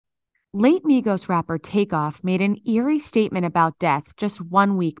Late Migos rapper Takeoff made an eerie statement about death just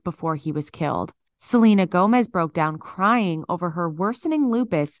 1 week before he was killed. Selena Gomez broke down crying over her worsening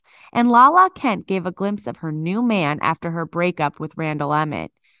lupus, and Lala Kent gave a glimpse of her new man after her breakup with Randall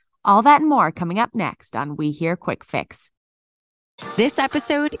Emmett. All that and more coming up next on We Hear Quick Fix. This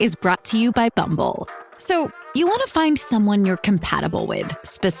episode is brought to you by Bumble. So, you want to find someone you're compatible with,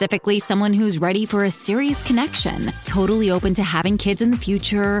 specifically someone who's ready for a serious connection, totally open to having kids in the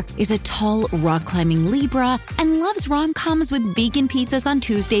future, is a tall, rock-climbing Libra, and loves rom-coms with vegan pizzas on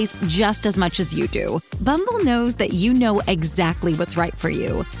Tuesdays just as much as you do. Bumble knows that you know exactly what's right for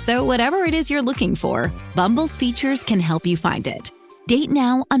you. So whatever it is you're looking for, Bumble's features can help you find it. Date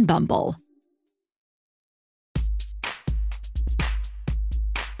now on Bumble.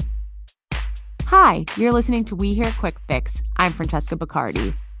 Hi, you're listening to We Hear Quick Fix. I'm Francesca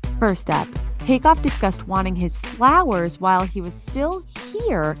Baccardi. First up, Takeoff discussed wanting his flowers while he was still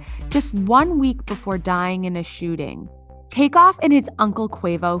here, just 1 week before dying in a shooting. Takeoff and his uncle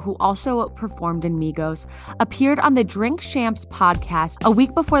Quavo, who also performed in Migos, appeared on the Drink Champs podcast a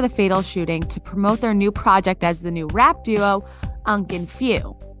week before the fatal shooting to promote their new project as the new rap duo, Unc and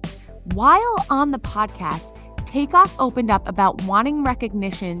Phew. While on the podcast, Takeoff opened up about wanting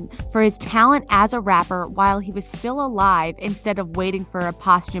recognition for his talent as a rapper while he was still alive instead of waiting for a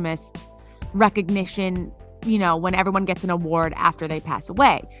posthumous recognition, when everyone gets an award after they pass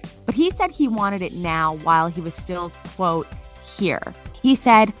away. But he said he wanted it now while he was still, quote, here. He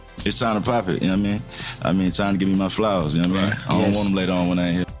said, "It's time to pop it, you know what I mean? It's time to give me my flowers, you know what I mean? I don't want them later on when I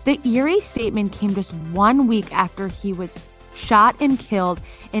ain't here." The eerie statement came just 1 week after he was shot and killed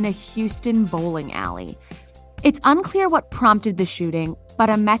in a Houston bowling alley. It's unclear what prompted the shooting,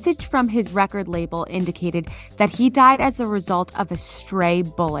 but a message from his record label indicated that he died as a result of a stray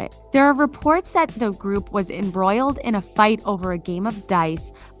bullet. There are reports that the group was embroiled in a fight over a game of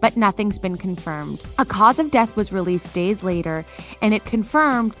dice, but nothing's been confirmed. A cause of death was released days later, and it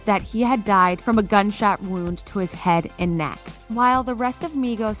confirmed that he had died from a gunshot wound to his head and neck. While the rest of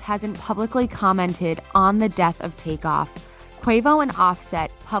Migos hasn't publicly commented on the death of Takeoff, Quavo and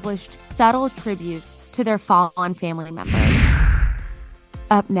Offset published subtle tributes to their fallen family member.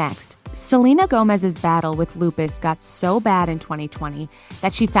 Up next, Selena Gomez's battle with lupus got so bad in 2020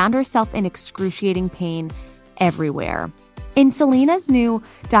 that she found herself in excruciating pain everywhere. In Selena's new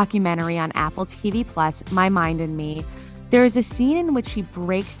documentary on Apple TV Plus, My Mind and Me, there is a scene in which she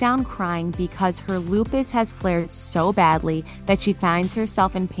breaks down crying because her lupus has flared so badly that she finds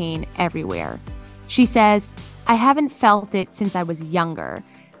herself in pain everywhere. She says, "I haven't felt it since I was younger,"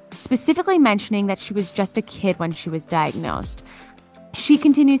 specifically mentioning that she was just a kid when she was diagnosed. She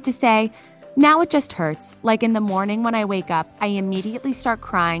continues to say, "Now it just hurts. Like in the morning when I wake up, I immediately start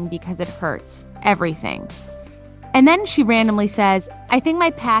crying because it hurts. Everything." And then she randomly says, "I think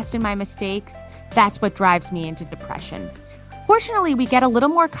my past and my mistakes, that's what drives me into depression." Fortunately, we get a little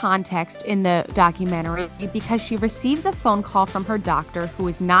more context in the documentary because she receives a phone call from her doctor, who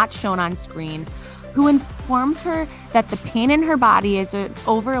is not shown on screen, who informs her that the pain in her body is an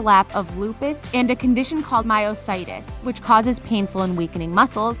overlap of lupus and a condition called myositis, which causes painful and weakening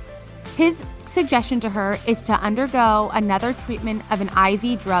muscles. His suggestion to her is to undergo another treatment of an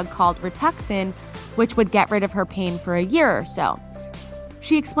IV drug called Rituxan, which would get rid of her pain for a year or so.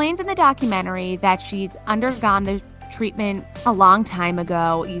 She explains in the documentary that she's undergone the treatment a long time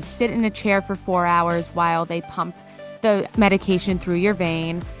ago. You sit in a chair for 4 hours while they pump the medication through your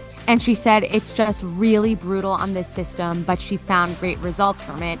vein. And she said it's just really brutal on this system, but she found great results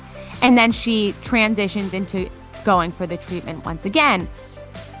from it. And then she transitions into going for the treatment once again.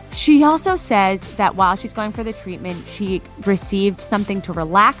 She also says that while she's going for the treatment, she received something to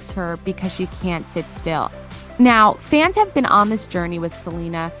relax her because she can't sit still. Now, fans have been on this journey with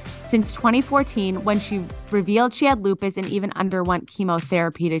Selena since 2014 when she revealed she had lupus and even underwent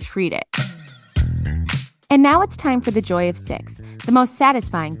chemotherapy to treat it. And now it's time for the Joy of Six, the most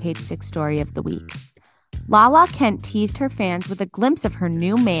satisfying Page Six story of the week. Lala Kent teased her fans with a glimpse of her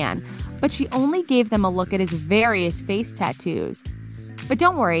new man, but she only gave them a look at his various face tattoos. But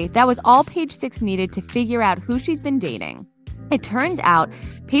don't worry, that was all Page Six needed to figure out who she's been dating. It turns out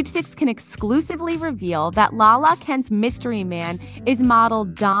Page Six can exclusively reveal that Lala Kent's mystery man is model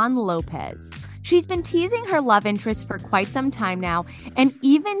Don Lopez. She's been teasing her love interest for quite some time now and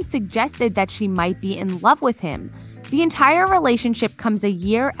even suggested that she might be in love with him. The entire relationship comes a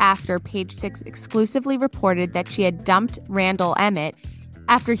year after Page Six exclusively reported that she had dumped Randall Emmett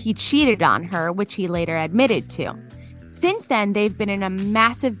after he cheated on her, which he later admitted to. Since then, they've been in a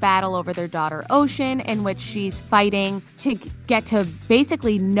massive battle over their daughter, Ocean, in which she's fighting to get to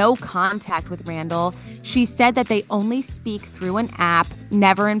basically no contact with Randall. She said that they only speak through an app,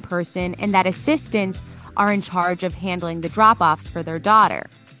 never in person, and that assistants are in charge of handling the drop-offs for their daughter.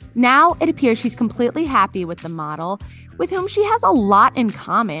 Now, it appears she's completely happy with the model, with whom she has a lot in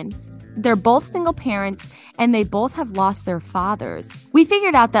common. They're both single parents, and they both have lost their fathers. We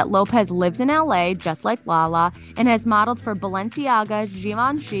figured out that Lopez lives in LA, just like Lala, and has modeled for Balenciaga,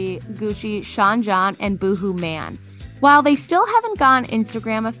 Givenchy, Gucci, Sean John, and Boohoo Man. While they still haven't gone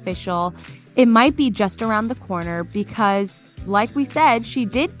Instagram official, it might be just around the corner because, like we said, she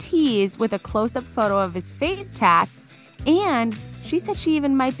did tease with a close-up photo of his face tats, and she said she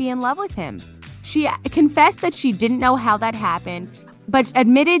even might be in love with him. She confessed that she didn't know how that happened, but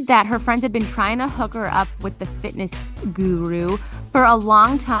admitted that her friends had been trying to hook her up with the fitness guru for a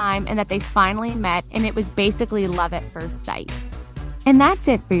long time and that they finally met, and it was basically love at first sight. And that's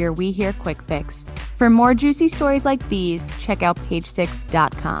it for your We Hear Quick Fix. For more juicy stories like these, check out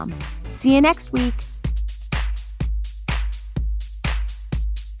page6.com. See you next week.